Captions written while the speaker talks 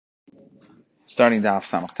starting Daf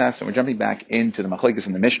Samach Tes, and we're jumping back into the Machlekes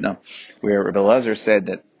in the Mishnah, where Rebbe Elazar said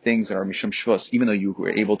that things that are Mishum Shvus, even though you were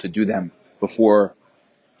able to do them before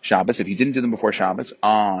Shabbos, if you didn't do them before Shabbos,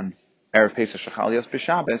 on Erev Pesach Shachalios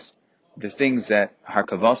B'Shabbos, the things that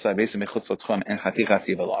Harkavasa, Vesem Mechutz L'Tchum, and Chatichas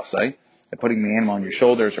Yivalasai, putting the animal on your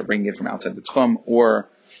shoulders or bringing it from outside the Tchum, or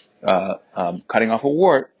cutting off a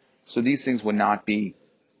wart, so these things would not be.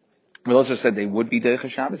 We also said they would be Derech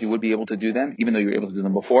Shabbos. You would be able to do them, even though you were able to do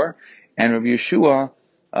them before. And Rabbi Yeshua,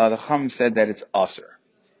 the Chum said that it's Aser.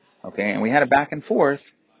 Okay, and we had a back and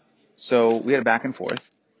forth.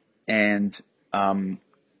 And Rabbi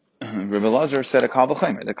Lazar said a Kal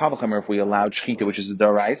V'chomer. The Kal V'chomer, if we allowed Shechita, which is a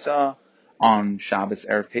Daraisa, on Shabbos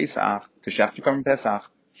Erev Pesach to Shech Yukam Pesach,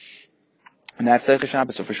 and that's Derech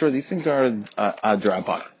Shabbos. So for sure, these things are a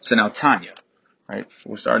Darabana. So now Tanya, right?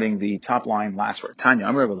 We're starting the top line, last word. Tanya,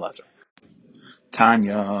 I'm Rabbi Lazar.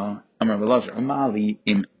 Tanya, Amar Belazar, Amali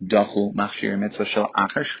im dachu machshir mitzvah shel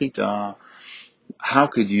achar shchita. How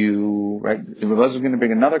could you, right? Belazar is going to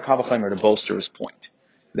bring another Kal V'chomer to bolster his point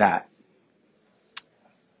that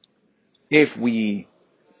if we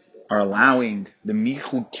are allowing the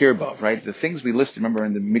michud kirbav, right? The things we listed, remember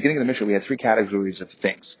in the beginning of the Mishnah, we had three categories of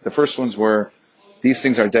things. The first ones were, these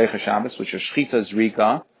things are Derech Shabbos, which are shchita,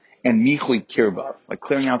 zrika, and michud kirbav, like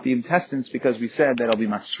clearing out the intestines, because we said that it'll be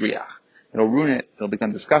masriach. It'll ruin it, it'll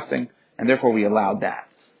become disgusting, and therefore we allowed that.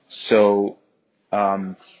 So,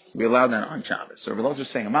 we allowed that on Shabbos. So Rabbi Elazar is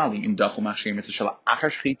saying, Amali, im dachu machshir mitzvah shel achar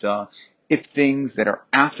shchita, if things that are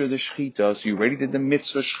after the shchita, so you already did the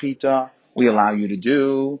mitzvah shchita, we allow you to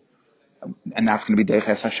do, and that's going to be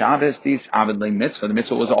Deiches HaShabbos, these Avid Le Mitzvah. The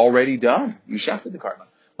mitzvah was already done. You shafted the carbon.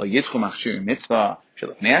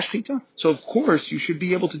 So of course, you should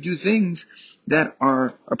be able to do things that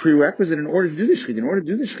are a prerequisite in order to do the shechita. In order to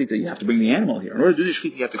do the shechita, you have to bring the animal here. In order to do the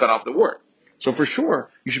shechita, you have to cut off the wart. So for sure,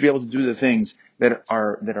 you should be able to do the things that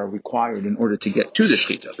are required in order to get to the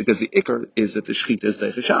shechita, because the ikar is that the shechita is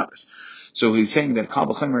Deiches Shabbos. So he's saying that Kal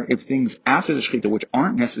V'chomer, if things after the shechita, which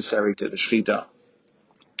aren't necessary to the shechita,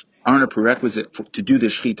 aren't a prerequisite to do the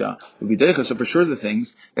shechita, would be deicha. So for sure, the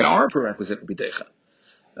things that are a prerequisite would be deicha.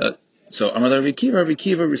 So Amar Rabbi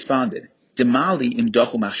Kiva responded, Demali im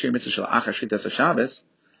dachu machshir mitzvah shel achar shchitas haShabbos.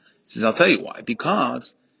 He says, I'll tell you why.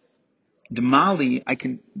 Because Demali, I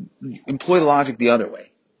can employ the logic the other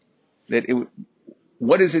way. That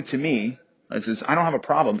what is it to me? It says, I don't have a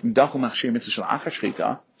problem im dachu machshir mitzvah shel achar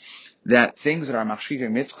shchita, that things that are machshir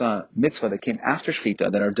mitzvah that came after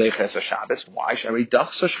shchita that are deiches haShabbos. Why? Shari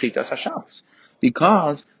dachsa shchitas haShabbos.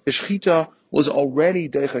 Because the shchita was already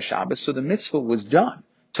deiches Shabbos, so the mitzvah was done.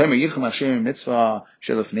 Tomer yichem machshir mitzvah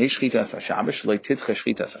shelifnei shchitas haShabbos shelei titche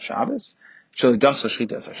shchitas haShabbos shelei dachsa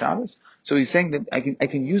shchitas haShabbos. So he's saying that I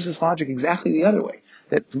can use this logic exactly the other way.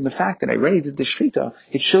 That from the fact that I already did the shchita,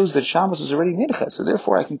 it shows that Shabbos is already nidches, so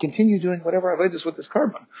therefore I can continue doing whatever I did with this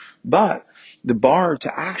carbon. But the bar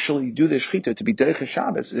to actually do the shchita, to be Deiches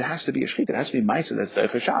Shabbos, it has to be a shchita. It has to be Maisa that's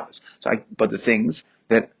Deiches Shabbos. But the things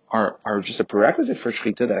that are just a prerequisite for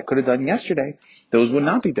shchita that I could have done yesterday, those would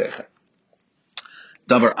not be Deiches.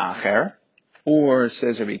 Davar Acher, or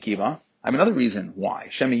says Rabbi Akiva, I have another reason why.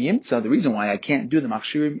 Shemi Yimtza, the reason why I can't do the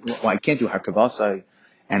Machshirim, why I can't do Harkavasai,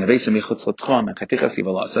 and Avesa Michutz L'Tchum, and Chatichas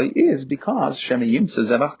Yivalasai, is because Shemi Yimtza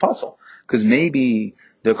Zevach Pasal. Because maybe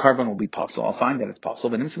the carbon will be Pasal. I'll find that it's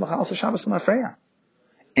Pasal, but Nimtza Machal Shabbos L'Mafreya.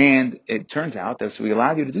 And it turns out that if we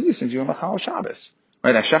allowed you to do these things, you were Machal Shabbos.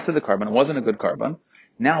 Right? I shechted the carbon. It wasn't a good carbon.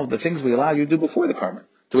 Now the things we allow you to do before the carbon.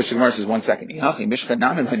 To which the Gemara says, 1 second. You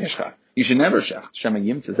should never shech. Shema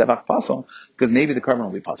Yimtza Zevach Pasal, because maybe the carbon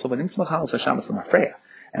will be Pasal, but Nimtza Machal Shabbos L'Mafreya.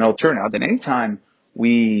 And it'll turn out that anytime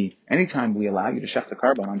we allow you to shech the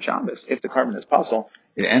carbon on Shabbos, if the carbon is Pasal,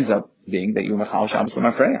 it ends up being that you were Machal Shabbos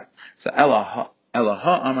L'Mafreya. So Elaha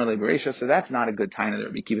Amar Leberesha, so that's not a good time that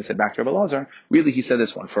Rabbi Kiva said back to Rabbi Elazar. Really, he said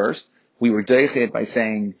this one first. We were deichet by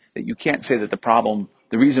saying that you can't say that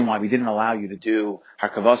the reason why we didn't allow you to do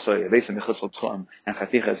Harkavasoi, Avesa Michutz L'Tchum, and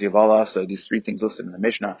Chatichas Yivalasai, these three things listed in the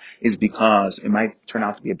Mishnah, is because it might turn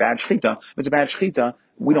out to be a bad shchita. If it's a bad shchita,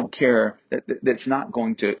 we don't care that's not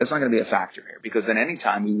going to be a factor here, because then any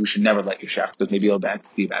time we should never let you shech, because maybe it'll be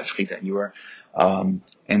a bad shchita,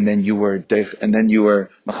 and then you were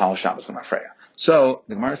Machal Shabbos L'Mafreya. So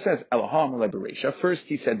the Gemara says, Elohim Bereisha. First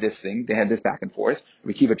he said this thing, they had this back and forth.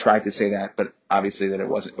 Rekiva tried to say that, but obviously that it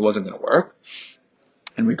wasn't going to work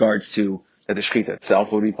in regards to that the shechita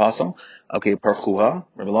itself would be possible. Okay, Parchua,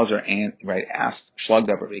 Rabbi Elazar asked, shlugged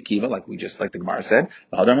up Rabbi Akiva, like the Gemara said,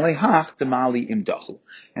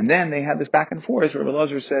 and then they had this back and forth. Rabbi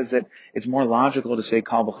Elazar says that it's more logical to say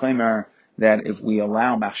Kal V'chomer that if we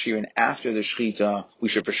allow machshirin after the shechita, we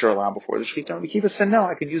should for sure allow before the shechita. Rabbi Akiva said, no,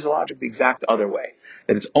 I can use the logic the exact other way.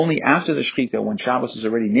 That it's only after the shechita, when Shabbos is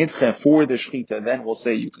already nidche for the shechita, then we'll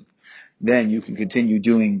say then you can continue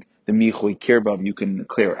doing the michui kirbav. You can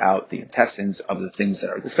clear out the intestines of the things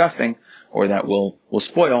that are disgusting or that will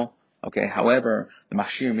spoil. Okay. However, the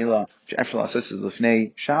machshir milah she'efshel asos is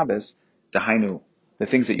lifnei Shabbos, dahainu, the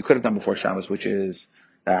things that you could have done before Shabbos, which is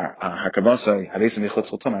harkavasai, havesim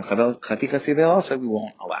yichutz l'tumah, chatichas yivel also, we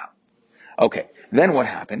won't allow. Okay. Then what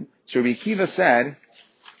happened? So Rabbi Akiva said,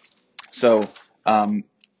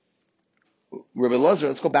 Rabbi Elazar,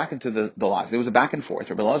 let's go back into the life. There was a back and forth.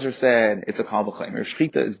 Rabbi Elazar said it's a kal v'chaymer. If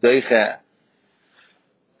shchita is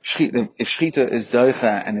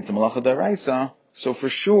doiche, and it's a malacha d'oraisa, so for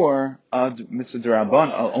sure, mitzvah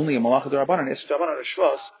d'rabban, only a malacha d'rabban and isra d'rabban and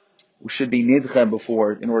shvos should be nidche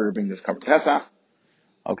before in order to bring this covered Pesach.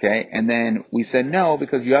 Okay, and then we said no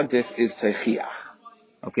because Yantif is teichiach.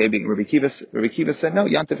 Okay, Rabbi Kiva said no,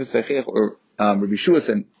 Yantif is teichiach, or Rabbi Shua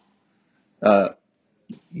said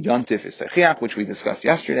Yontif is Techiach, which we discussed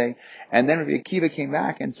yesterday. And then Rabbi Akiva came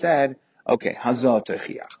back and said, okay, Hazah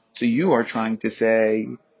Techiach. So you Rabbi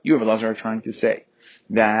Elazar are trying to say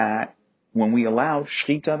that when we allow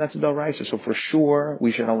Shchita, that's a Doraisa. So for sure,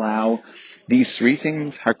 we should allow these three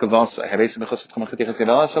things, Harkavasa,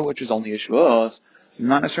 which is only a Shavuos, is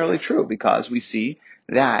not necessarily true because we see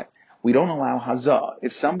that we don't allow Hazah.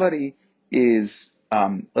 If somebody is,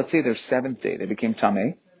 let's say their seventh day, they became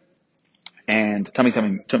Tameh, and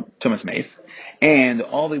tumas mace, and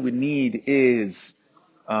all they would need is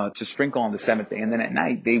to sprinkle on the seventh day, and then at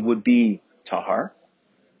night they would be tahar.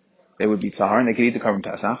 They would be tahar, and they could eat the korban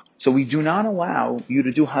pesach. So we do not allow you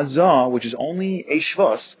to do hazah, which is only a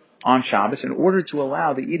shvus on Shabbos, in order to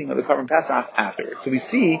allow the eating of the korban pesach afterwards. So we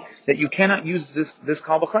see that you cannot use this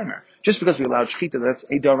kal v'chaymer. Just because we allowed shchita, that's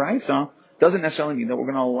a daraisa, doesn't necessarily mean that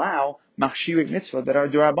we're going to allow machshirik mitzvah that are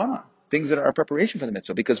durabanan, things that are a preparation for the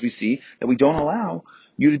mitzvah, because we see that we don't allow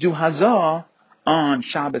you to do hazah on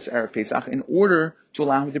Shabbos Erev Pesach in order to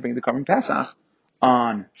allow him to bring the korban pesach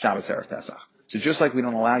on Shabbos Erev Pesach. So just like we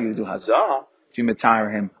don't allow you to do hazah to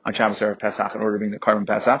mitayr him on Shabbos Erev Pesach in order to bring the korban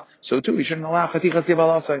pesach, so too we shouldn't allow chatichas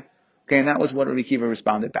yivalasai. Okay, and that was what Rabbi Akiva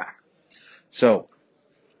responded back. So,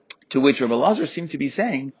 to which Rabbi Elazar seemed to be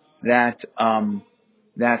saying that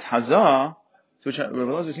that hazah, to which Rabbi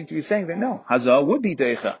Elazar seemed to be saying that no, hazah would be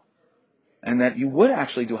deicha, and that you would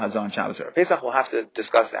actually do hazah on Shabbos Erev Pesach. We'll have to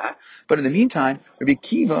discuss that. But in the meantime, Rabbi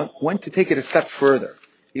Akiva went to take it a step further.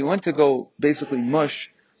 He went to go basically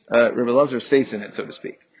mush Rabbi Elazar's face in it, so to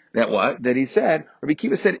speak. That he said, Rabbi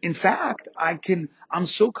Akiva said, in fact, I'm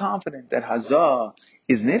so confident that hazah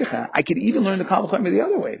is nidcha, I could even learn the kal v'chaymer the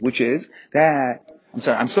other way, which is that,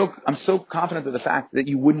 I'm so confident of the fact that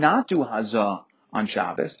you would not do hazah on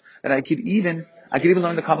Shabbos, that I could even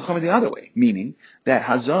learn the kal v'chaymer the other way, meaning that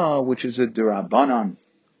hazah, which is a derabanan,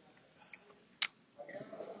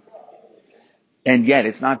 and yet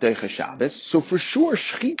it's not deicha Shabbos, so for sure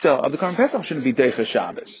shchita of the korban pesach shouldn't be deicha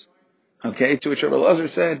Shabbos. Okay, to which Rabbi Elazar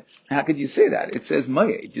said, how could you say that? It says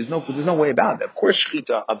mayed. There's no way about that. Of course,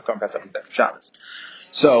 shchita of the korban pesach is deicha Shabbos.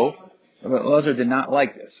 So Rabbi Elazar did not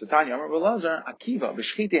like this. So Tanya, Rabbi Elazar, Akiva,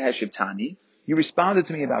 b'shchita heshivtani. You responded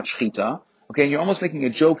to me about shchita. Okay, and you're almost making a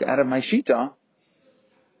joke out of my shita.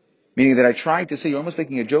 Meaning that you're almost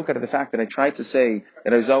making a joke out of the fact that I tried to say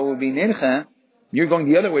that Azal would be nircha. You're going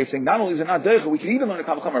the other way, saying not only is it not deicha, we can even learn a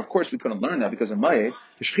kal v'chaymer. Of course, we couldn't learn that because of mayed.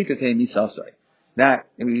 B'shchita tei misasai. That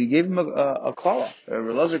we gave him a klala. Rabbi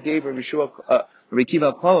Elazar gave Rabbi Akiva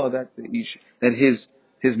a klala that his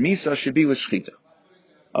misa should be with shchita.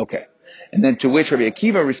 Okay. And then to which Rabbi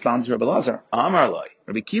Akiva responds to Rabbi Elazar, Amar Lai.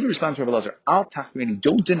 Rabbi Akiva responds to Rabbi Elazar, Al tachmini,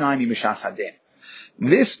 don't deny me mishas hadin.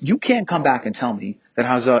 You can't come back and tell me that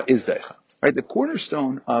hazah is deicha. Right? The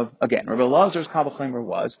cornerstone of, again, Rabbi Elazar's kal v'chaymer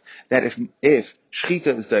was that if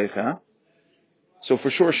shchita is deicha, so for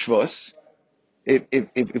sure shvus,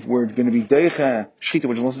 if we're going to be deicha shchita,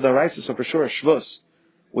 which is also daraisa, so for sure a shvus,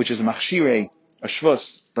 which is a machshire, a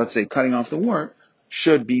shvus, let's say cutting off the wart,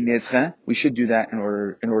 should be nidcha. We should do that in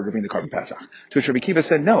order to bring the korban pesach. To which Rabbi Akiva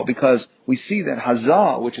said no, because we see that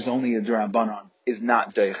hazah, which is only a derabanan, is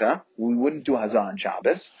not deicha. We wouldn't do hazah on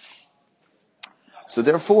Shabbos. So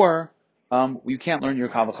therefore, you can't learn your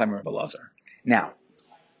kal v'chaymer Rabbi Elazar. Now,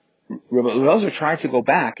 Rabbi Elazar tried to go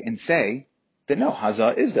back and say that no,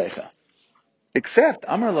 hazah is deicha. Except,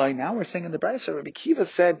 Amar Lai, now we're saying in the Brisa, Rabbi Akiva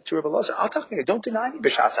said to Rabbi Elazar, Al tachmini, don't deny me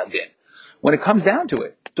b'shas hadin. When it comes down to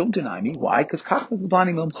it, don't deny me. Why? Because kach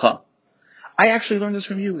mekubani milcha. I actually learned this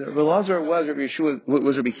from you. That Rabbi Lazar was Rabbi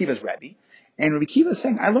Akiva's Rebbe. And Rabbi Akiva is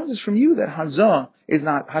saying, I learned this from you, that Hazah is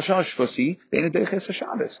not Hashash Fosi,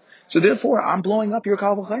 Shabbos. So therefore, I'm blowing up your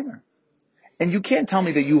Kal V'Chaymer. And you can't tell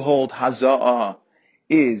me that you hold Hazah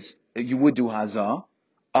you would do Hazah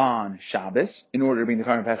on Shabbos in order to bring the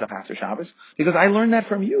Karban Pesach after Shabbos, because I learned that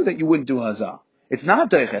from you that you wouldn't do Hazah. It's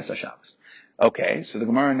not Deiches Shabbos. Okay, so the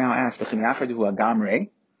Gemara now asks, V'chim yachar duhu agamrei.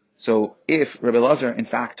 So if Rabbi Lazar in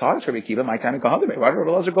fact taught it to Rabbi Akiva, my time in Kahadame, why did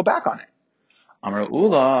Rabbi Lazar go back on it? Amar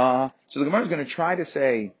Ula. So the Gemara is going to try to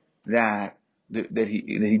say that he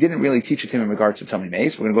didn't really teach it to him in regards to Tummy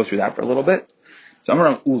Mace. We're going to go through that for a little bit. So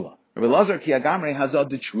Amar Ula. Rabbi Lazar ki agamrei hazah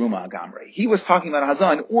de truma agamrei. He was talking about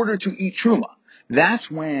hazah in order to eat truma. That's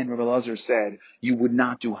when Rabbi Lazar said you would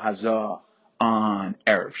not do hazah on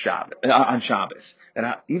Erev Shabbos, on Shabbos.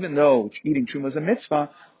 That even though eating truma is a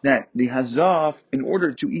mitzvah, that the hazah, in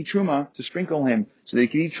order to eat truma, to sprinkle him so that he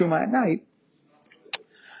could eat truma at night,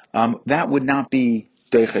 that would not be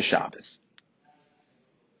Deicha Shabbos.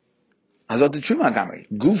 Hazah de truma gamri.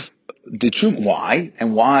 Guf the truma. Why?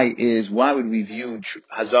 And why would we view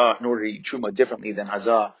hazah in order to eat truma differently than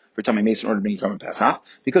hazah for Tamei Mace in order to bring Karban Pesach?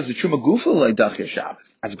 Because the truma gufa like Deicha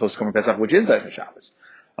Shabbos, as opposed to Karban Pesach, which is Deicha Shabbos.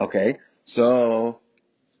 Okay, so.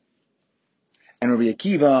 And Rabbi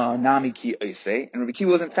Akiva, Nami ki Eisei. And Rabbi Akiva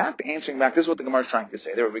was in fact answering back. This is what the Gemara is trying to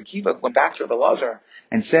say. That Rabbi Akiva went back to Rabbi Lazar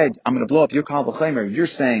and said, I'm going to blow up your Kal V'Chaymer. You're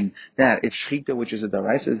saying that if Shechita, which is a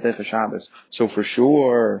Daraisa, is Deicha Shabbos. So for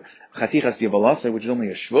sure, Chatichas Diavalasa, which is only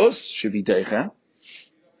a Shvus, should be Deicha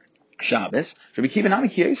Shabbos. Rabbi Akiva, Nami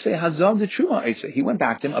ki Eisei, Hazah de Truma Eisei. He went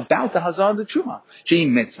back to him about the Hazah de Truma. She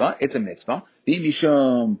mitzvah, it's a mitzvah. The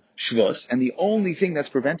Mishum Shvus, and the only thing that's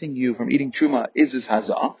preventing you from eating Truma is this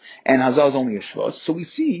Hazah, and Hazah is only a Shvus. So we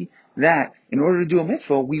see that in order to do a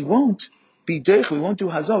mitzvah, we won't be Deich, we won't do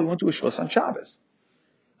Hazah, we won't do a Shvus on Shabbos.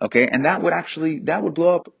 Okay, and that would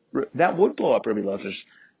blow up Rabbi Lazar's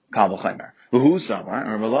Kal V'Chaymer. V'hu Samar,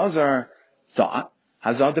 and Rabbi Lazar thought,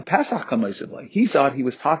 Hazah de Pesach Kamoisivli. He thought he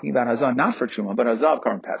was talking about Hazah not for Truma, but Hazah of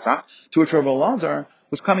Karban Pesach, to which Rabbi Lazar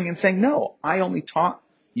was coming and saying, no, I only taught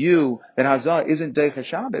you that Hazah isn't Deicha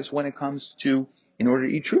Shabbos when it comes to in order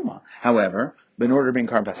to eat Truma. However, in order to bring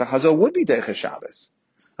Karban Pesach, Hazah would be Deicha Shabbos.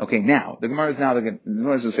 Okay, now, the Gemara is going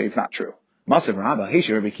to say it's not true. Masav Rabba,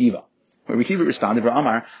 Hesha Rabbi Akiva. Rabbi Akiva responded,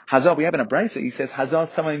 Amar, Hazah, we have in a brisa, he says, Hazah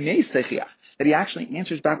is Tamei Meis Techiach. That he actually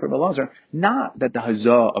answers back Rabbi Lazar, not that the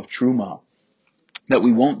Hazah of Truma, that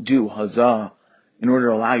we won't do Hazah in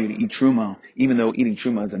order to allow you to eat Truma, even though eating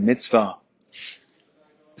Truma is a mitzvah.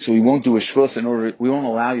 So we won't do a shvus we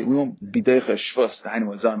won't be deicha shvus,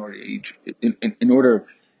 in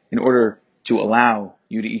order to allow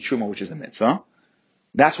you to eat truma, which is a mitzvah.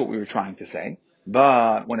 That's what we were trying to say.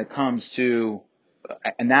 But when it comes to,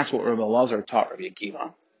 and that's what Rabbi Lazar taught Rabbi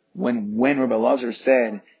Akiva. When Rabbi Lazar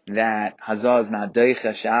said that Hazah is not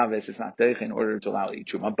deicha Shabbos, it's not deicha in order to allow you to eat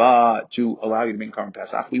truma, but to allow you to bring Karban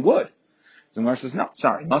Pesach, we would. So the Gemara says, no,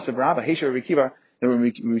 sorry, Masav Rabba, Hesha Rabbi Akiva. Then when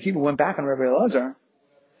Rabbi Akiva went back on Rabbi Lazar,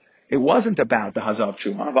 it wasn't about the Hazah of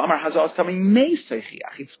Truma. V'amar Hazah is Tamei Meis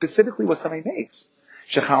Techiach. It specifically was Tamei Meis.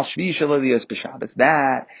 Shechal Shvi Shaladias B'Shabbos.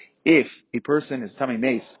 That if a person is Tamei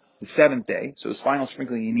Meis the seventh day, so his final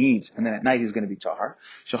sprinkling he needs, and then at night he's going to be Tahar.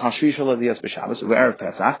 Shechal Shvi Shaladias B'Shabbos. U'erev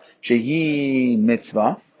Pesach. Shehi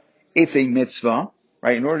Mitzvah. It's a mitzvah,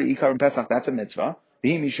 right? In order to eat Karban Pesach, that's a mitzvah.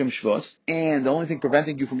 V'hi Mishum Shvus. And the only thing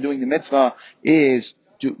preventing you from doing the mitzvah is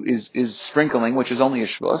sprinkling, which is only a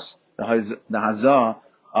Shvus. The Hazah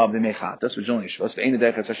of the Mechatas, which is only Shabbos, the Ein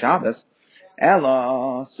Deichas Shabbos,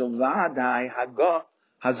 Ella, so Vadai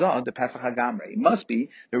Hazah, the Pesach Hagamre. It must be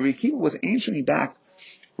that Rabbi Akiva was answering back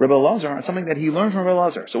Rabbi Lazar on something that he learned from Rabbi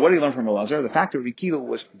Lazar. So what did he learn from Rabbi Lazar? The fact that Rabbi Akiva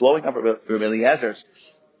was blowing up Rabbi Eliezer's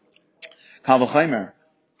Kal V'Chaymer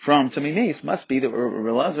from Tamei Meis must be that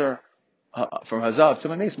Rabbi Lazar, from Hazah of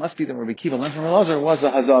Tamei Meis, must be that Rabbi Akiva learned from Rabbi Lazar was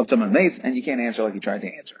the Hazah of Tamei Meis, and you can't answer like you tried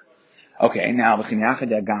to answer. Okay, now, V'chim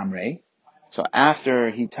Yachad Gamre. So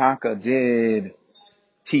after Hitaka did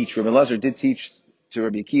teach, Rabbi Lazar did teach to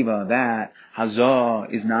Rabbi Akiva that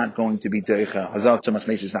Hazah is not going to be Deicha, Hazah of Tumas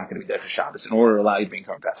Meis is not going to be Deicha Shabbos in order to allow you to bring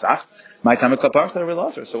Karban Pesach. My time of Kaparach Rabbi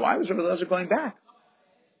Lazar. So why was Rabbi Lazar going back?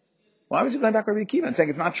 Why was he going back to Rabbi Akiva and saying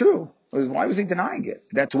it's not true? Why was he denying it?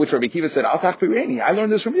 That to which Rabbi Akiva said, Al Tachpireni, I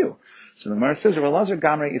learned this from you. So the Gemara says, Rabbi Lazar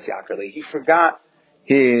Gamre is Yakarli. He forgot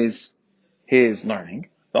his learning.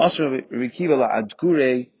 But also Rabbi Akiva la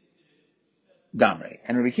Adgure Gamre.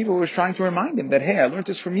 And Rabbi Akiva was trying to remind him that, hey, I learned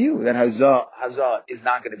this from you, that Hazah is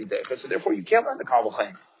not going to be Deicha, so therefore you can't learn the Kal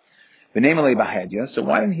V'Chayim. So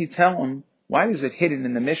why didn't he tell him, why is it hidden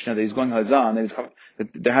in the Mishnah that he's going Hazah, and that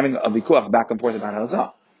they're having a vikuach back and forth about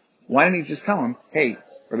Hazah? Why didn't he just tell him, hey,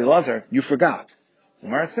 Rabbi Elazar, you forgot. The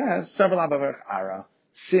Gemara says, Ara.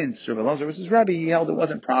 Since Rabbi Elazar was his Rebbe, he held it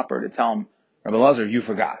wasn't proper to tell him, Rabbi Elazar, you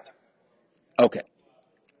forgot. Okay.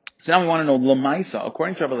 So now we want to know Lamaisa,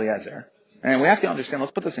 according to Rabbi Eliezer, and we have to understand,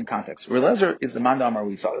 let's put this in context. Rabbi Eliezer is the Mandamar,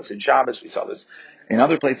 we saw this in Shabbos, we saw this in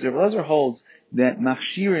other places. Rabbi Eliezer holds that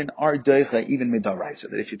machshirin are doicha even midaraisa,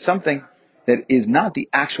 that if it's something that is not the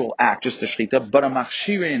actual act, just the shchita, but a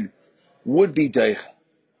machshirin would be doicha.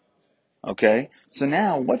 Okay? So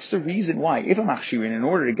now, what's the reason why, if a machshirin, in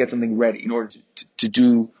order to get something ready, in order to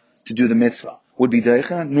do the mitzvah, would be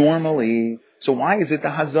doicha? Normally. So why is it the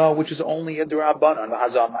hazah, which is only a derabanan, the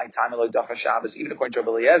hazah my time dacha Shabbos, even according to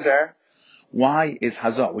Rabbi Eliezer? Why is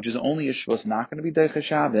hazah, which is only a shvus, not going to be dacha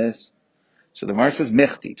Shabbos? So the Gemara says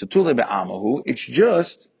mechti tutule be'amahu. It's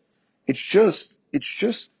just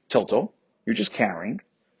total. You're just carrying.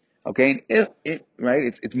 Okay, and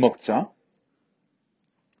it's muktzah.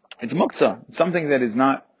 It's muktzah. It's something that is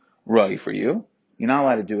not right for you. You're not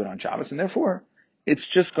allowed to do it on Shabbos, and therefore it's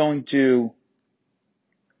just going to.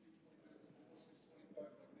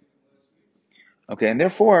 Okay, and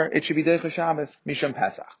therefore it should be Deicha Shabbos, Misham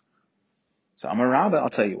Pesach. So Amar Rabba, I'll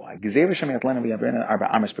tell you why. They were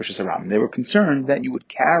concerned that you would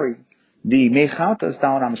carry the Mechatas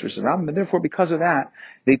down Amos versus Rabban, and therefore because of that,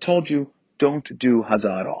 they told you don't do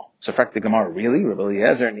Hazah at all. So fact the Gemara, really? Rabbi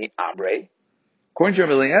Eliezer need Abre? According to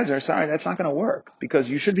Rabbi Eliezer, sorry, that's not going to work, because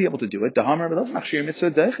you should be able to do it. The Hamar Rabbi Eliezer, Machshir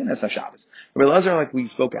Mitzvah Deicha Nesa Shabbos. Rabbi Eliezer, like we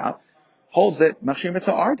spoke out, holds that Machshir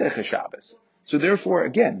Mitzvah are Deicha Shabbos. So therefore,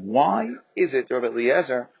 again, why is it Rabbi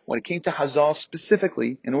Eliezer, when it came to Hazal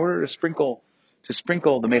specifically, in order to sprinkle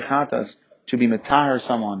the Mechatas to be Matar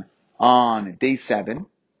someone on day 7,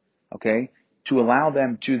 okay, to allow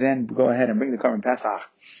them to then go ahead and bring the Karban Pesach,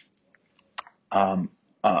 to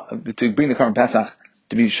bring the Karban Pesach,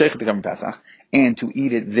 to be Sheikh the Karban Pesach, and to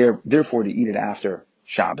eat it therefore to eat it after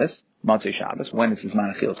Shabbos, Motzei Shabbos, when it's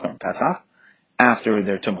Zman Achilas Karban Pesach, after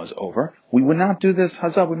their tumah is over, we would not do this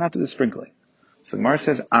Hazal, we would not do this sprinkling. So the Gemara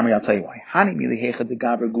says, Amri, I'll tell you why. When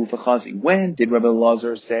did Rabbi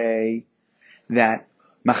Elazar say that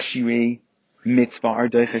machshirei mitzvah are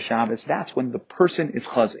doicha Shabbos? That's when the person is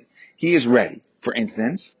chazi. He is ready. For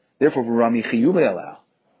instance, therefore, Rami chiyuv le'aleh.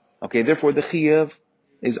 Okay, therefore the chiyuv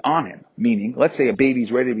is on him. Meaning, let's say a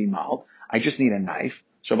baby's ready to be mauled. I just need a knife.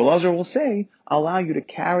 So Rabbi Elazar will say, I'll allow you to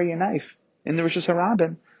carry a knife in the Rishus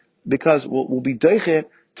Harabim, because we'll be doichet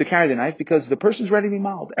to carry the knife, because the person's ready to be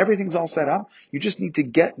mauled. Everything's all set up. You just need to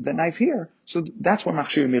get the knife here. So that's where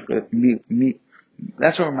machshir mitzvah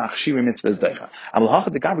is deicha.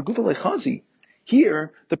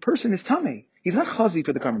 Here, the person is tamei. He's not chazi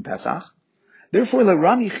for the Karban Pesach. Therefore,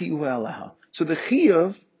 l'rami chiyuv alaha. So the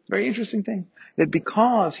chiyuv, very interesting thing, that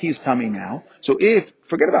because he's tamei now, so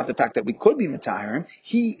forget about the fact that we could be mitahirim,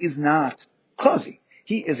 he is not chazi.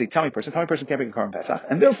 He is a tamei person. Tamei person can't bring a Karban Pesach,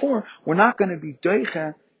 and therefore we're not going to be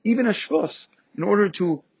deicha even a shvus in order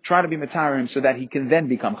to try to be mitahirim so that he can then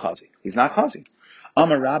become chazi. He's not chazi.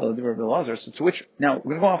 Amar Rabba, the Rabbi Elazar. So to which now we're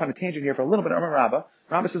going to go off on a tangent here for a little bit. Amar Rabba.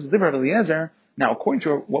 Rabba says the Rabbi Eliezer. Now, according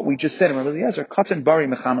to what we just said in Rabbi Eliezer, katan bari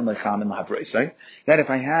mechaman lechaman lahavreis, right? That if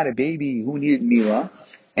I had a baby who needed mila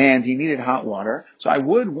and he needed hot water, so I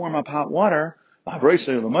would warm up hot water lahavreis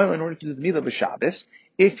in order to do the mila b'Shabbos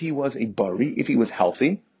if he was a bari, if he was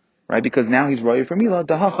healthy, right? Because now he's ready for mila.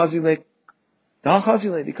 Daha chazile.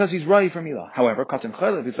 Because he's ready for Milah. However, Katan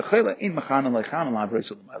Chayla, if he's a Chayla, in Mechan and Leichan and Lavrei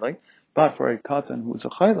Sulamai, but for a Katan who is a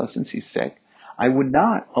Chayla, since he's sick, I we're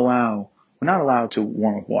not allowed to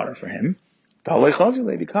warm up water for him.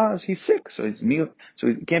 Because he's sick, so he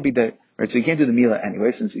can't be so he can't do the Milah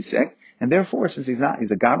anyway, since he's sick, and therefore, since he's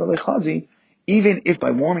a Gabra Lechazi, even if by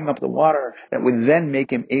warming up the water, that would then make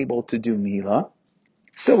him able to do Milah,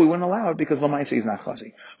 still, we wouldn't allow it because Lamaisa is not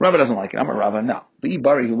chazi. Rava doesn't like it. I'm a Rava, no. He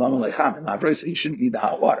shouldn't need the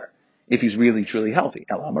hot water if he's really, truly healthy.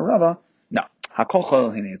 I'm a Rava, no.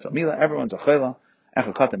 Everyone's a chayla.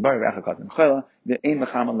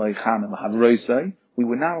 We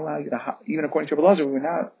would not allow you to, even according to Rabbi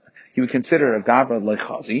Elazar, you would consider a gavra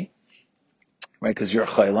lechazi, right, because you're a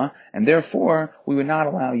chayla, and therefore, we would not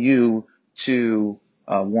allow you to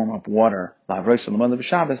warm up water. He's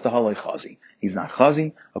not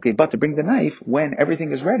chazi. Okay, but to bring the knife when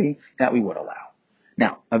everything is ready, that we would allow.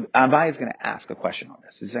 Now, Avai is going to ask a question on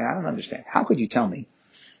this. He's saying, I don't understand. How could you tell me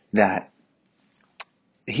that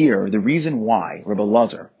here, the reason why Rabbi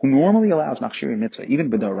Elazar, who normally allows machshiri mitzvah,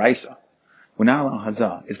 even b'doraisa, would not allow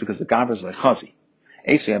hazah, is because the gavra is like chazi.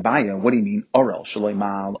 Esei Abaya, what do you mean? Orel, shaloi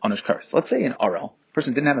mal, onish kares. Let's say an orel,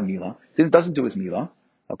 person didn't have a milah, doesn't do his milah,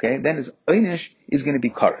 okay, then his einish is going to be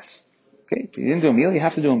kares. Okay, if you didn't do a milah, you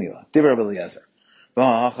have to do a milah. Divrei Rabbi Eliezer. So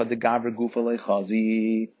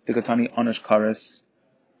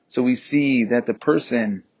we see that the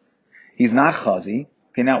person, he's not chazi.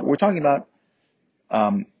 Okay, now we're talking about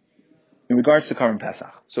in regards to Karban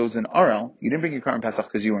Pesach. So it's an Arel. You didn't bring your Karban Pesach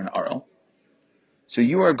because you were an Arel. So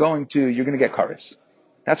you're going to get kares.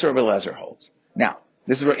 That's what Rabbi Elazar holds. Now,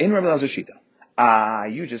 this is in Rabbi Elazar Shita.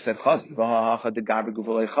 You just said chazi.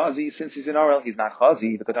 Since he's an Arel, he's not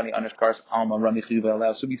chazi.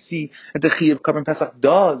 So we see that the Chi of Karban Pesach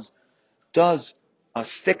does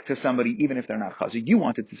stick to somebody even if they're not chazi. You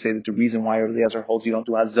wanted to say that the reason why Rabbi Eliezer holds you don't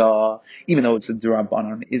do hazah, even though it's a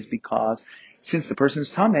durabanan, is because since the person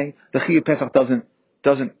is tameh, the chiyuv pesach doesn't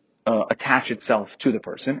attach itself to the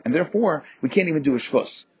person, and therefore we can't even do a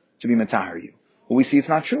shvus to be matahar you. But we see it's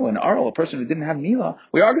not true. An arl, a person who didn't have mila,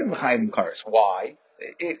 we are going to mechayiv him kares. Why?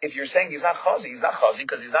 If you're saying he's not chazi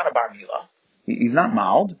because he's not a bar mila. He's not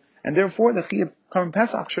mild, and therefore the chiyuv Karban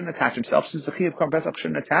Pesach shouldn't attach himself. Since the chiyuv Karban Pesach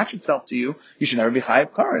shouldn't attach itself to you, you should never be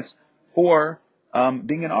chayiv kares for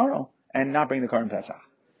being an arl and not bring the Karban Pesach.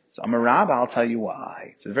 So I'm a rabbi, I'll tell you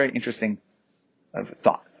why. It's a very interesting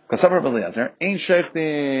thought. Because Rabbi Eliezer, ein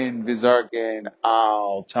sheichtin v'zargin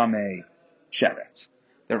al tamei sheretz.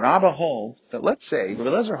 The Rabbah holds that, let's say,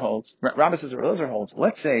 Rabbah says Rabbi Eliezer holds,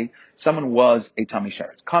 let's say someone was a tamei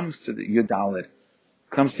sheretz, comes to Yudalid,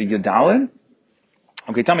 okay,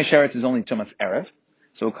 tamei sheretz is only tumas erev,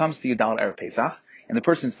 so it comes to Yudalid erev Pesach, and the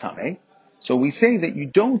person's tamei. So we say that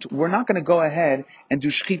we're not going to go ahead and do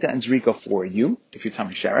shchita and zrika for you, if you're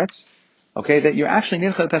tamei sheretz, okay, that you're actually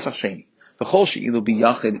nidcha Pesach sheni. B'chol she'ilu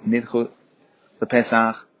biyachid nidcha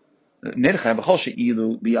Pesach nidcha, b'chol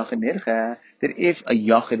she'ilu biyachid nidcha, that if a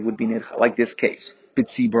yachid would be nidcha, like this case,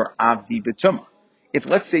 b'tzibur avdi b'tumah. If,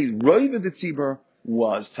 let's say, roiv of the tzibur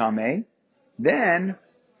was tamei, then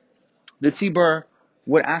the tzibur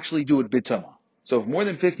would actually do it b'tumah. So if more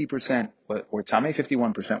than 50% were tamei,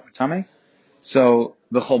 51% were tamei, so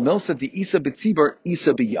the chol milsa the isa b'tzibur,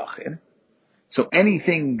 isa b'yachid. So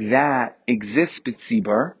anything that exists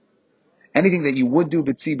b'tzibur, anything that you would do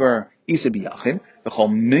b'tzibur, isa b'yachid, the chol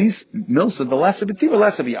milsa the lesser b'tzibur,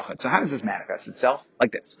 lesser b'yachid. So how does this manifest itself?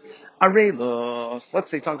 Like this. Arelos,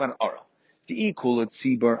 let's say, talk about an oral. The ikul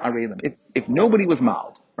tzibur arelim. If nobody was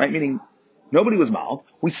mild, right? Meaning, nobody was mild,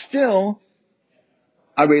 we still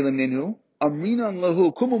arelim ninhu, amrinan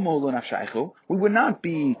lahu kumumolu nafshaychu. We would not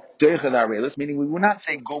be deichad arelis, meaning we would not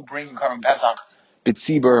say, go bring Karban Pesach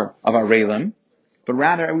b'tzibur of arelim, but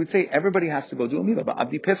rather I would say everybody has to go do a milah. But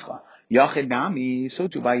abdi pischa, yachid nami, so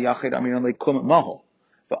too by yachid amrinan le kum maho,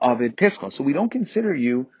 but avid pischa. So we don't consider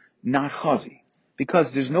you not chazi,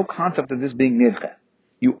 because there's no concept of this being nidche.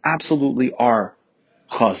 You absolutely are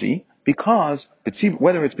chazi, because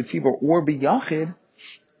whether it's b'tzibur or b'yachid,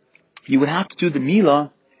 you would have to do the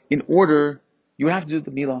milah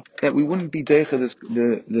that we wouldn't be deicha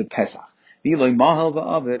the Pesach.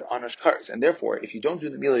 And therefore, if you don't do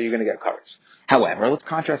the milah, you're going to get karetz. However, let's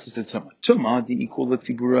contrast this to tumah. Tumah, the equal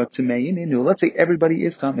tzibura tamei. Let's say everybody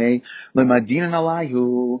is tamei.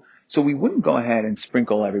 So we wouldn't go ahead and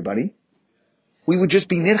sprinkle everybody. We would just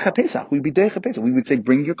be nircha Pesach. We'd be deicha Pesach. We would say,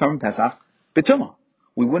 bring your Karban Pesach b'tumah.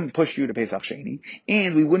 We wouldn't push you to Pesach Sheni,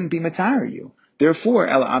 and we wouldn't be matar you. Therefore,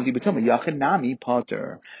 el avdi b'tumah yachid nami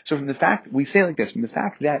pater. So from the fact we say like this, from the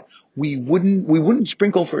fact that we wouldn't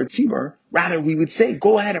sprinkle for a tzibur, rather we would say,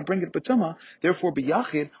 go ahead and bring it b'tumah. Therefore,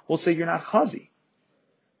 b'yachid we'll say you're not chazi.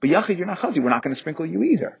 B'yachid you're not chazi. We're not going to sprinkle you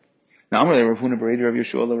either. Now, Amar Rav Huna Bar Rav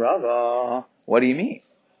Yeshua l'Rava. What do you mean?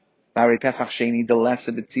 Pesach Sheni, the less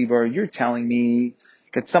of the tzibur, you're telling me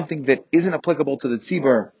that something that isn't applicable to the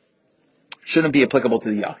tzibur shouldn't be applicable to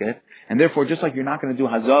the yachid, and therefore, just like you're not going to do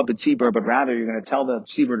hazah b'tzibur, but rather you're going to tell the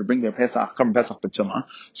tzibur to bring their Pesach, Karban Pesach b'tumah,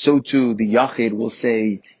 so too the yachid will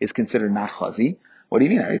say is considered not chazi. What do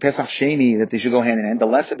you mean? Pesach Sheni, that they should go hand in hand, the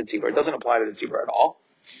less of the tzibur, it doesn't apply to the tzibur at all.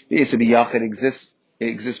 The Isa b'yachid exists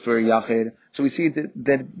for a yachid, so we see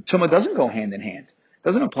that tumah doesn't go hand in hand.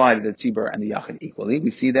 Doesn't apply to the tzibur and the yachid equally. We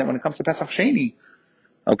see that when it comes to Pesach Sheni.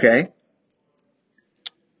 Okay?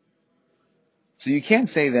 So you can't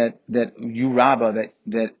say that you Rabbah,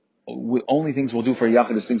 that only things we'll do for a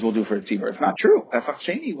yachid is things we'll do for a tzibur. It's not true. Pesach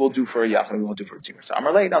Sheni we'll do for a yachid, we won't do for a tzibur. So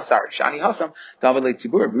Amarlei, no, sorry. Shani Hasam, Davalei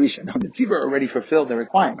tzibur, Berisha. No, the tzibur already fulfilled the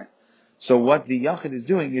requirement. So what the yachid is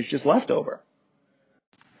doing is just leftover.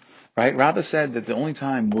 Right? Rabbah said that the only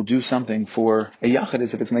time we'll do something for a yachid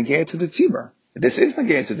is if it's negayah to the tzibur. This is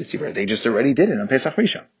negayah to the tzibur. They just already did it on Pesach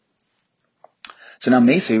Rishon. So now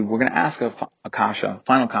Mesei, we're going to ask a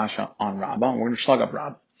final kasha on Rabbah, and we're going to slug up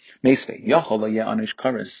Rabbah. Mesei, yachol anish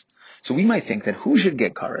kares. So we might think that who should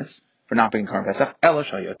get kares for not being Karban Pesach? Ela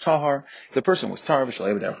shaya tahar. The person was tahar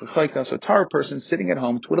v'shalei b'derech l'chayka. So a tahar person sitting at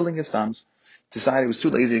home twiddling his thumbs, decided it was too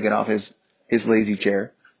lazy to get off his lazy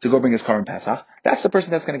chair to go bring his Korban Pesach, that's the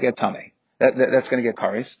person that's going to get Tameh. That's going to get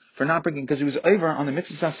Kares for not bringing, because he was over on the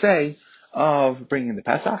mitzvah say of bringing the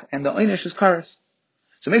Pesach, and the Einish is Kares.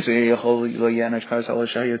 So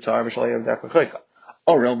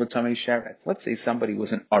Orel b'tamei sheretz. Let's say somebody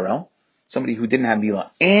was an Orel, somebody who didn't have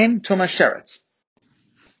Mila, and Tumah sheretz.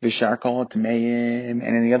 Visharkol Tameim, and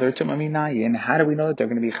any other Tumah Minayin. How do we know that they're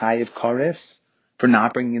going to be Chayiv Kares for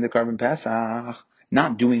not bringing in the Korban Pesach,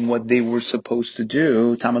 not doing what they were supposed to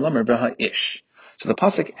do? Tamalamer v'ha ish. So the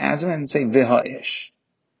pasuk adds in and say v'ha ish.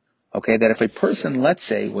 Okay, that if a person, let's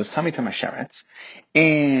say, was Tamei Tumah sheretz,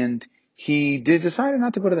 and he decided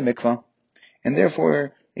not to go to the mikvah, and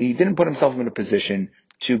therefore he didn't put himself in a position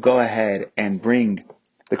to go ahead and bring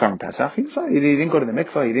the Korban Pesach. He decided he didn't go to the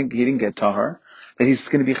mikvah, he didn't get tahar, that he's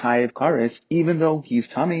going to be chayiv kares, even though he's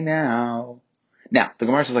tummy now. Now, the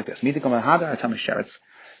Gemara says like this,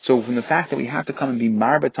 so from the fact that we have to come and be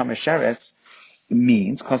marba tamei sheretz,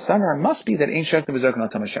 means, Kasanar must be that ain't shekh the v'zarkan al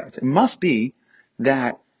tamei sheretz. It must be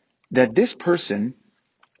that this person,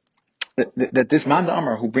 that this man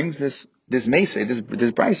Amar who brings this mesei, this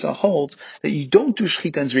brisa holds that you don't do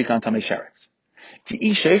shchita and zrika on tamei sheretz. To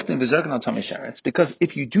eat sheikhtin v'zarkan on tamei sheretz, because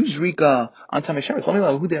if you do zrika on tamei sheretz, let me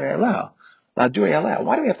know who they allow. Why do we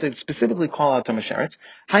have to specifically call out tamei sheretz?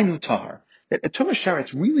 Hainu tahar. That a tamei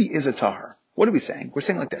sheretz really is a tahar. What are we saying? We're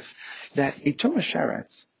saying like this: that a tamei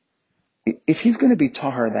sheretz, if he's going to be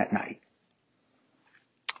tahar that night,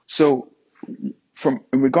 so in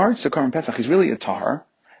regards to Korban Pesach, he's really a tahar.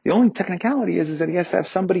 The only technicality is that he has to have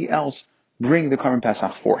somebody else bring the Korban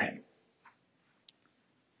Pesach for him.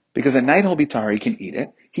 Because at night he'll be tahar, he can eat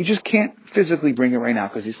it. He just can't physically bring it right now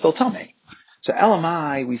because he's still tamei. So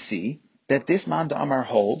Elamai, we see that this man Amar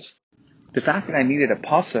holds the fact that I needed a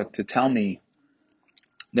pasuk to tell me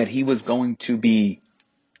that he's going to be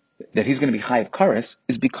chayiv kares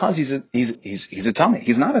is because he's a tamei.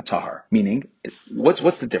 He's not a tahar. Meaning,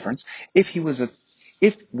 what's the difference? If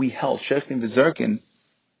we held shechtin v'zarkin,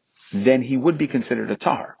 then he would be considered a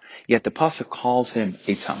tahar. Yet the pasuk calls him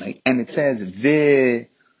a tamei, and it says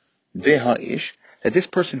v'ha'ish, that this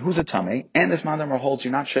person who's a tamei and this mandamar holds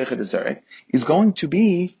you're not sheichet azarek is going to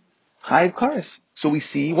be chayiv kares. So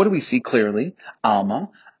what do we see clearly? Alma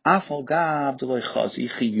afal gav deloy chazi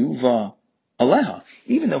chiyuva aleha.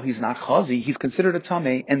 Even though he's not chazi, he's considered a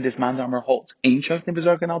tamei, and this mandamar holds ain't sheichet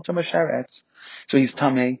v'zarken al tumah sheretz. So he's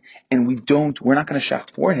tamei, and we're not going to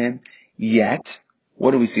shecht for him. Yet,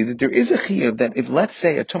 what do we see? That there is a chiyuv that if, let's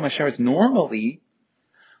say, a tumah sheretz normally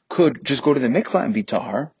could just go to the mikvah and be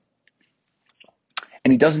tahar,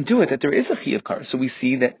 and he doesn't do it, that there is a chiyuv kares. So we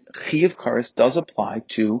see that chiyuv kares does apply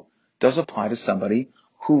to somebody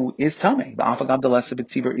who is tamei.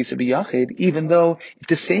 Even though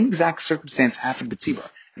the same exact circumstance happened with tzibur,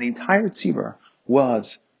 and the entire tzibur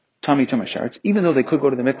was tamei tumah sheretz, even though they could go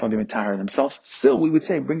to the mikvah and be entire themselves, still we would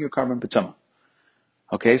say bring your korban b'tumah.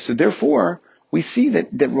 Okay, so therefore we see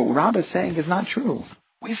that what Rabbah is saying is not true.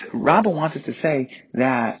 Rabbah wanted to say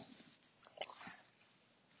that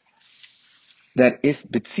if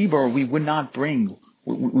B'tzibur we would not bring,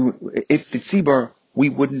 if B'tzibur we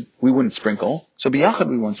wouldn't sprinkle, so B'yachad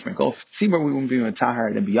we wouldn't sprinkle. If B'tzibur we wouldn't be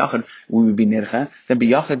Matahar, then B'yachad we would be Nircha, then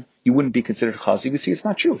B'yachad you wouldn't be considered Chazi. We see it's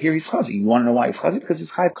not true. Here he's Chazi. You want to know why he's Chazi? Because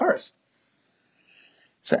he's Chayiv Kares.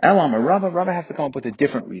 So Elam, or Rabbah has to come up with a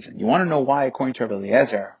different reason. You want to know why, according to Rabbi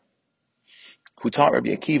Eliezer, who taught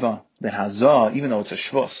Rabbi Akiva, that Hazah, even though it's a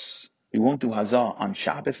Shvus, we won't do Hazah on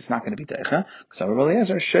Shabbos, it's not going to be Teicha, because Rabbi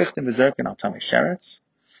Eliezer, Sheikhtin v'zarkin al tamei sheretz,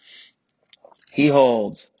 he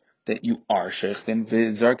holds that you are Sheikhtin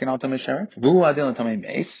v'zarkin al tamei sheretz, v'hu adil al tamei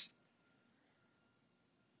meis.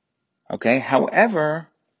 Okay, however,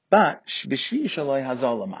 but b'shvi shaloi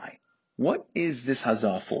Hazah lamai. What is this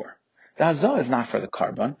Hazah for? The Hazah is not for the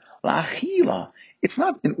Karban. La'achila. It's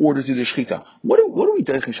not in order to do the Shechita. What are we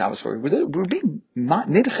doing Shabbos for? We're being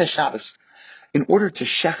nidche Shabbos in order to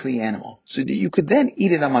shech the animal, so that you could then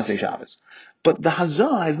eat it on Motzei Shabbos. But the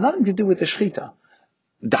Hazah has nothing to do with the Shechita.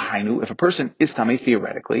 Dahainu, if a person is tamei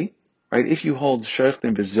theoretically, right? If you hold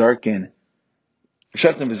shechtin v'zarkin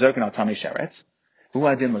al tamei sheretz, hu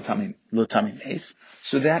adin lo tamei meis,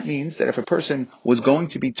 so that means that if a person was going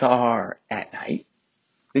to be tahar at night,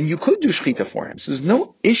 then you could do shechita for him. So there's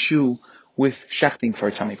no issue with shechting for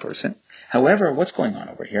a tamei person. However, what's going on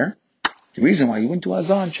over here? The reason why you wouldn't do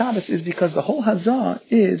Hazah on Shabbos is because the whole Hazah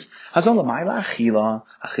is Hazah l'mayla achila,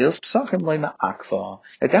 achilas psachim lo'ima akva.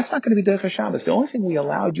 That's not going to be Derech Shabbos. The only thing we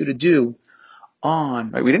allowed you to do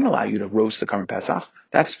we didn't allow you to roast the Korban Pesach.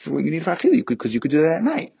 That's what you need for achila, because you could do that at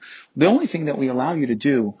night. The only thing that we allow you to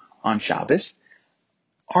do on Shabbos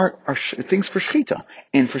are things for Shechita.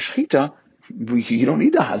 And for Shechita, you don't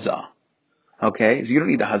need the hazah. Okay, so you don't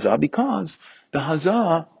need the hazah because the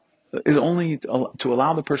hazah is only to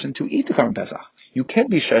allow the person to eat the Karban Pesach. You can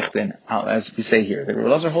be shechtin, as we say here. The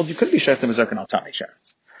Rebbe holds you could be shechtin mezarkan al tamei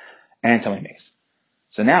sheretz and tamei meis.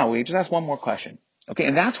 So now we just ask one more question. Okay,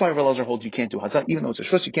 and that's why Rebbe holds you can't do hazah, even though it's a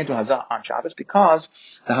shvus, you can't do hazah on Shabbos because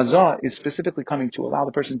the hazah is specifically coming to allow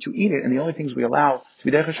the person to eat it, and the only things we allow to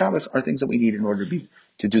be derech Shabbos are things that we need in order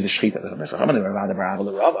to do the shechita.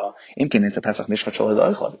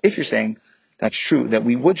 If you're saying that's true, that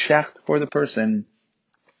we would shecht for the person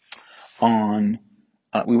on,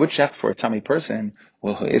 we would shecht for a tummy person.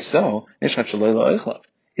 Well, if so, it's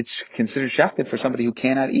considered shechted for somebody who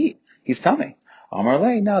cannot eat. He's tummy. Amar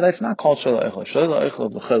lei, no, that's not called shaloi eichlav. Shaloi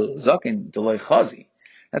eichlav l'chel zaken deloi chazi.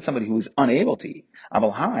 That's somebody who is unable to eat.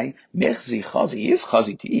 Abal hai, mechzi chazi, he is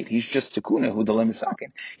chazi to eat. He's just tekuna who deloi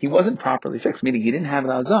misaken. He wasn't properly fixed, meaning he didn't have the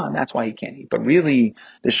azah, and that's why he can't eat. But really,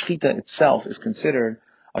 the shechita itself is considered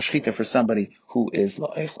a shechita for somebody who is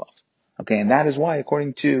la'echlav. Okay, and that is why,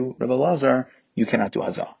 according to Rebbe Lazar, you cannot do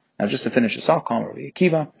hazah. Now, just to finish this off, call Rabbi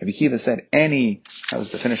Akiva. Rabbi Akiva said that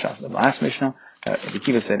was to finish off the last Mishnah. Rabbi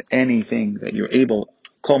Akiva said anything that you're able,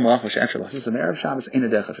 kol malach v'she'efshel l'sis Erev Shabbos, in a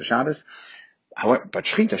derechas Shabbos. However, but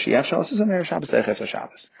shechita she'efshel l'sis Erev Shabbos, derechas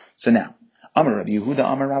Shabbos. So now, Amar Rabbi Yehuda,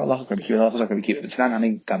 Amar Rabbi Lachak, Rabbi Akiva, Lachak Rabbi Akiva. It's not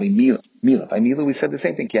only Gabi Mila. By Mila, we said the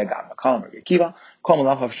same thing. Ki agam, kol Rabbi Akiva, kol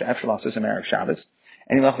malach v'she'efshel l'sis Erev Shabbos.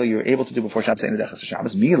 Any malach you're able to do before Shabbos, in a derechas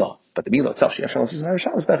Shabbos, Mila. But the Mila itself, she'efshel l'sis Erev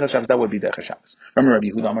Shabbos, derechas Shabbos, that would be derechas Shabbos. Remember Rabbi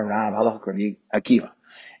Yehuda, Amar Rabbi Lachak Rabbi Akiva.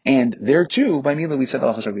 And there too, by Mila, we said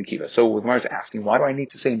Halachas Rabbi Akiva. So the Gemara is asking, why do I need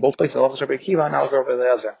to say in both places Halachas Rabbi Akiva and Halachas Rabbi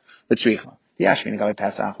Eliezer? The Tzricha. The Ashmin Gabi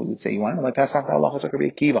Pesach, we would say, you want to know by Pesach, Halachas Rabbi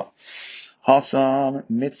Akiva. Hasam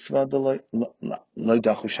mitzvah loy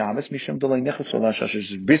dachu Shabbos mishum loy nechus ola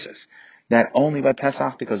shashish brises. That only by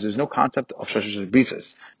Pesach, because there's no concept of shashish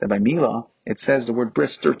brises. That by Mila, it says the word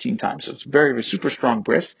bris 13 times. So it's very, very super strong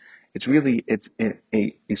bris. It's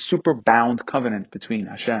a super bound covenant between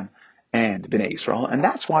Hashem and Bnei Yisrael, and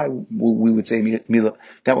that's why we would say Mila.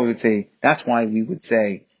 That's why we would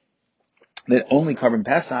say that only Karban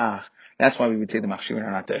Pesach. That's why we would say the Machshirin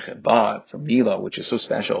are not Deichet. But for Mila, which is so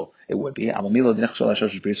special, it would be Amal Mila Dinechshal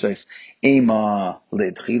Hashosh Brisois Ema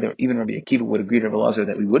Lidchi. Even Rabbi Akiva would agree to Rabbi Lazar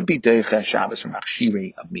that we would be Deichet Shabbos from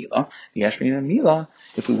Machshiri of Mila. The Yashmin and Mila,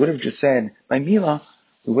 if we would have just said by Mila,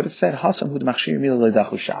 we would have said Hasam Hud Machshir Mila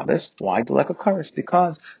Ledachu Shabbos. Why the lack of kares?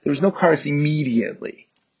 Because there was no kares immediately.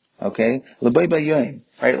 Okay,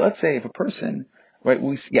 right? Let's say if a person, right?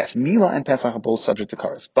 Yes, Mila and Pesach are both subject to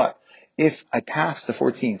kares, but if I pass the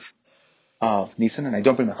 14th of Nisan and I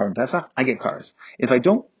don't bring the Karban Pesach, I get kares. If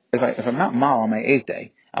I'm not mal on my 8th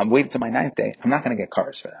day, I'm waiting to my 9th day, I'm not going to get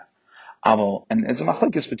kares for that. And it's a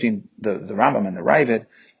machlokes between the Rambam and the Ravid.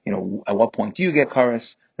 At what point do you get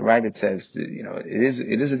kares? The Ravid says,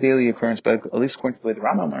 it is a daily occurrence, but at least according to the way the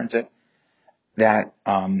Rambam learns it, that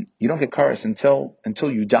you don't get kares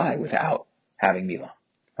until you die without having Mila.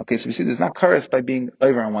 Okay, so we see there's not kares by being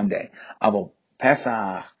over on one day. Avo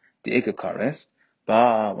Pesach the Eka kares,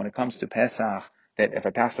 but when it comes to Pesach, that if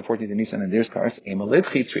I pass the 14th of Nisan and there's kares,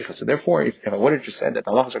 emalidchi tzricha. So therefore, if I would have just said that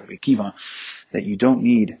the halachas are going to be kiva, that you don't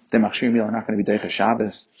need the machshir Mila are not going to be deicha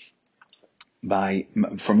Shabbos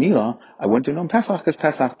for Mila, I wouldn't have known Pesach because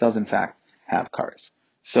Pesach does in fact have kares.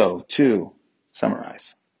 So to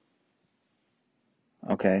summarize.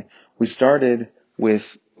 Okay, we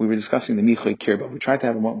were discussing the Michlei Kirbav. We tried to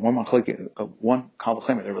have one Kal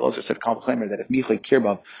V'Chomer. The Rebbe said Kal V'Chomer that if Michlei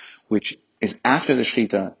Kirbav, which is after the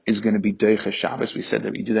Shechita, is going to be Deicha Shabbos, we said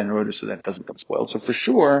that we do that in order so that it doesn't become spoiled. So for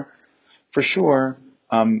sure, Machshir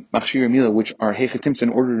and Mila, which are Hechetimts in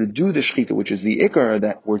order to do the Shechita, which is the Ikar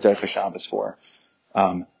that we're Deicha Shabbos for,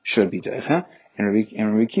 should be Deicha. And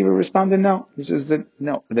Rabbi Kiva responded, no. He says that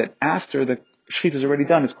after the Shechita is already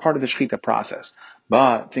done, it's part of the Shechita process.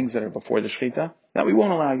 But things that are before the Shechita, that we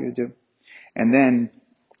won't allow you to do. And then,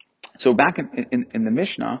 so back in the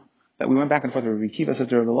Mishnah, that we went back and forth with Rabbi Kiva said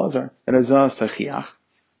to Rabbi Lazar, that Azaz Tachiach,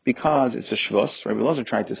 because it's a Shvus, Rabbi Lazar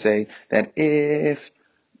tried to say that if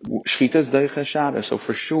Shechita is Deicha Shabbos, so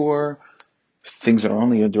for sure, things that are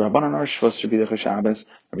only a D'Rabbanan are Shvus should be Deicha Shabbos.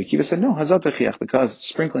 Rabbi Kiva said, no, Hazat Tachiach, because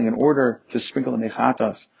sprinkling, in order to sprinkle the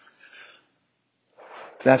Mechatas,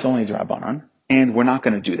 that's only D'Rabbanan, and we're not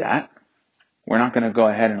going to do that. We're not going to go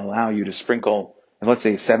ahead and allow you to sprinkle, if let's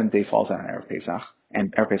say 7th day falls on an Erev Pesach,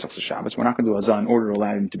 and Erev Pesach is Shabbos, we're not going to do Azah in order to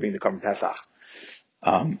allow him to bring the Karban Pesach,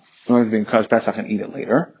 in order to bring the Karban Pesach and eat it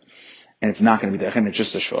later, and it's not going to be Dechem, it's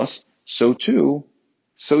just a Shvus. So too,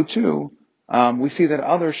 we see that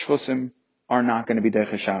other Shvusim are not going to be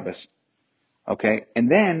Dechem Shabbos. Okay? And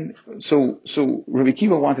then, so Rabbi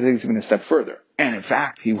Kiva wanted to take this even a step further, And in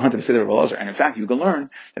fact, he wanted to say the Rabbi Elazar. And in fact, you can learn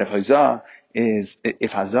that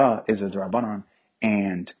if Hazah is a Darabanan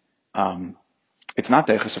and, it's not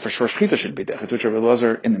Deicha, so for sure Shechita should be Deicha, to which Rabbi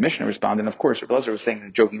Elazar in the Mishnah responded. And of course, Rabbi Elazar was saying in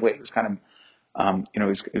a joking way. He was kind of,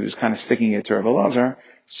 he was kind of sticking it to Rabbi Elazar.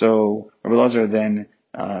 So Rabbi Elazar then,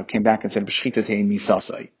 came back and said, B'shchita te'im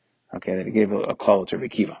misasai. Okay, that he gave a call to Rabbi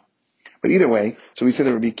Kiva. But either way, so we say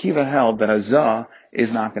that Rabbi Kiva held that Hazah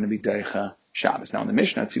is not going to be Deicha Shabbos. Now in the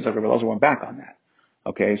Mishnah, it seems like Rabbi Elazar went back on that.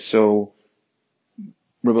 Okay, so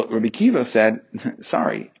Rabbi Kiva said,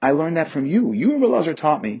 sorry, I learned that from you. You, Rabbi Elazar,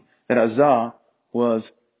 taught me that Hazah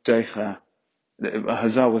was Deicha,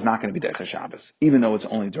 Hazah was not going to be Deicha Shabbos, even though it's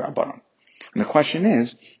only D'Rabbanan. And the question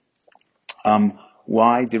is,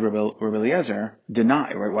 why did Rabbi Eliezer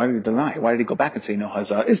deny? Right? Why did he deny? Why did he go back and say no?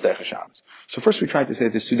 Hazah is Deicha Shabbos. So first we tried to say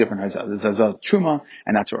that there's two different Hazah. There's Hazah Truma,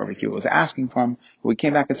 and that's what Rabbi Kiva was asking from. But we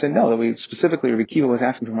came back and said no. That we specifically Rabbi Kiva was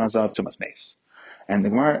asking from Hazah of Tumas Mace, and the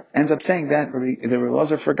Gemara ends up saying that Rabbi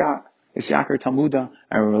Eliezer forgot. It's Yakir Talmuda,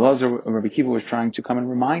 and Rabbi Kiva was trying to come and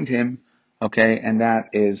remind him. Okay, and that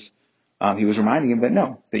is. He was reminding him that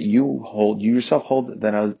no, that you yourself hold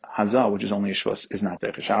that Hazah, which is only a Shvus, is not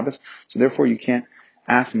Deicha Shabbos. So therefore you can't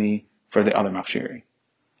ask me for the other Machshiri.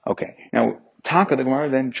 Okay. Now, Taka, the Gemara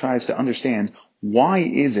then tries to understand why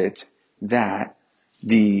is it that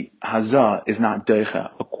the Hazah is not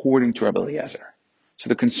Deicha according to Rabbi Eliezer. So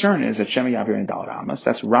the concern is that Shema Yavir and Daled Amos,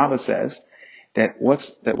 that's Rava says that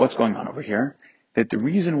what's going on over here, that the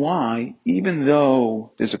reason why, even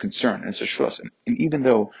though there's a concern, and it's a shvus, and even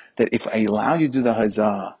though that if I allow you to do the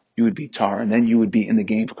hazah, you would be tar, and then you would be in the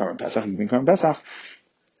game for Karban Pesach, you would be Karban Pesach,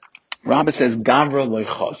 Rabbah says, Gavra loy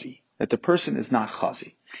chazi, that the person is not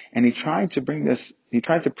chazi. And he tried to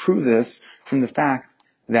prove this from the fact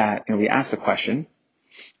that, we asked the question,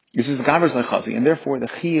 this is Gavra's loy chazi, and therefore the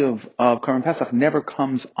chiyuv of Karban Pesach never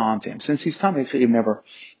comes onto him. Since he's tamei, chiyuv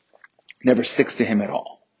never sticks to him at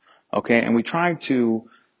all. Okay, and we tried to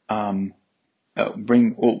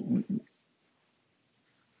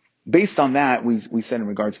based on that, we said in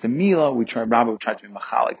regards to Mila, Rabbi tried to be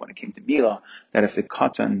machalik when it came to Mila, that if the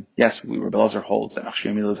katan, yes, Rabbi Elazar holds that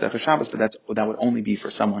Machshir Mila is Deicha Shabbos, but that would only be for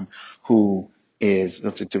someone who is,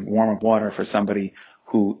 let's say, to warm up water for somebody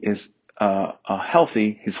who is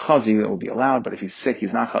healthy, he's chazi, it would be allowed, but if he's sick,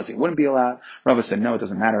 he's not chazi, it wouldn't be allowed. Rava said, no, it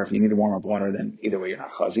doesn't matter. If you need to warm up water, then either way, you're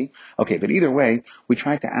not chazi. Okay, but either way, we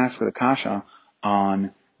tried to ask the kasha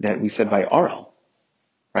on that we said by Arel,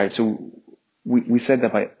 right? So we said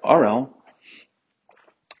that by Arel,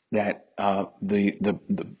 that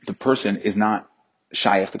the person is not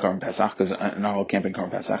shayach to Karban Pesach, because an Arel can't bring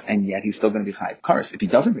Karban Pesach, and yet he's still going to be chayiv kares if he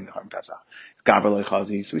doesn't bring the Karban Pesach. Gavra loy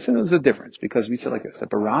chazi. So we said there's a difference, because we said like this, that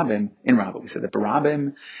barabim, in Rabbah, we said that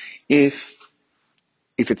barabim, if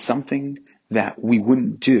it's something that we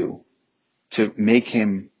wouldn't do to make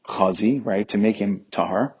him chazi, right, to make him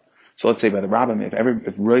tahar. So let's say by the Rabbim,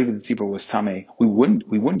 if Roiv and Tzibur was Tameh, we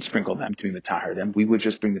wouldn't sprinkle them to be the Tahar them. We would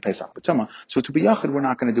just bring the Pesach B'Tumah. So to be Yachid, we're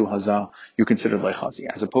not going to do Hazah. You're considered like Chazi.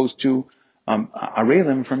 As opposed to,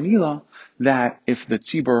 Arelim from Mila, that if the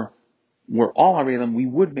Tzibur were all Arelim, we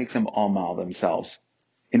would make them all Mal themselves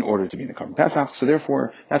in order to be in the Karban Pesach. So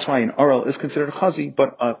therefore, that's why an Arel is considered Chazi,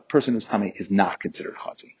 but a person who's Tameh is not considered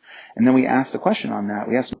Chazi. And then we asked a question on that.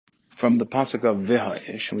 We asked from the Pasuk of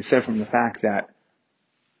Viha-ish, and we said from the fact that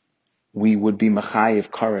we would be Machayiv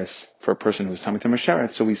Kares for a person who is Tamei Tamar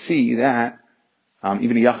Sheret. So we see that,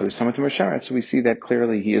 even a Yachid who is Tamei Tamar Sheret, so we see that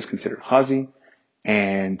clearly he is considered Chazi.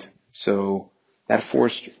 And so that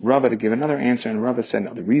forced Rava to give another answer, and Rava said,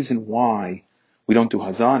 no, the reason why we don't do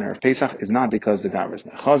Hazah or Pesach is not because the Gavra is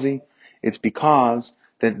not Chazi, it's because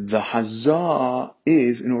that the Hazah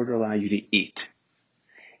is in order to allow you to eat.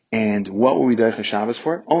 And what will we do for Shabbos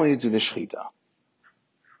for? Only to do the Shechita.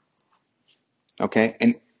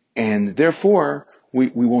 Okay? And therefore, we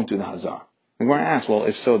won't do the Hazah. And we're going to ask, well,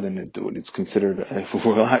 if so, then it's considered, if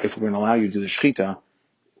we're going to allow you to do the Shechita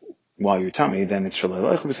while you're tummy, then it's Shalei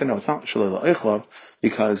La'ichlav. We say, no, it's not Shalei La'ichlav,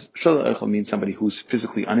 because Shalei La'ichlav means somebody who's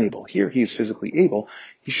physically unable. Here, he is physically able.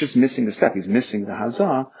 He's just missing the step. He's missing the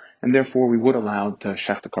Hazah, and therefore we would allow the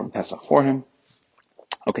Shech the Karban Pesach for him.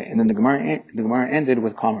 Okay, and then the Gemara ended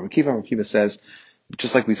with Kal Rabbi Akiva. Rabbi Akiva says,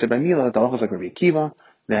 just like we said by Mila, the halacha is like Rabbi Akiva,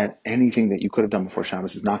 that anything that you could have done before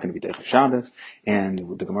Shabbos is not going to be Deicha Shabbos,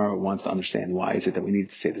 and the Gemara wants to understand why is it that we need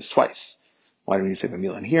to say this twice. Why do we need to say by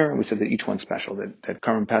Mila in here? And we said that each one's special, that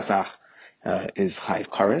Karban Pesach is Chayiv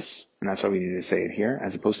Kares, and that's why we need to say it here,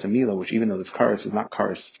 as opposed to Mila, which even though this Kares is not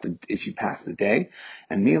Kares if you pass the day,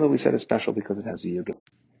 and Mila we said is special because it has the Yud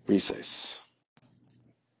Rises.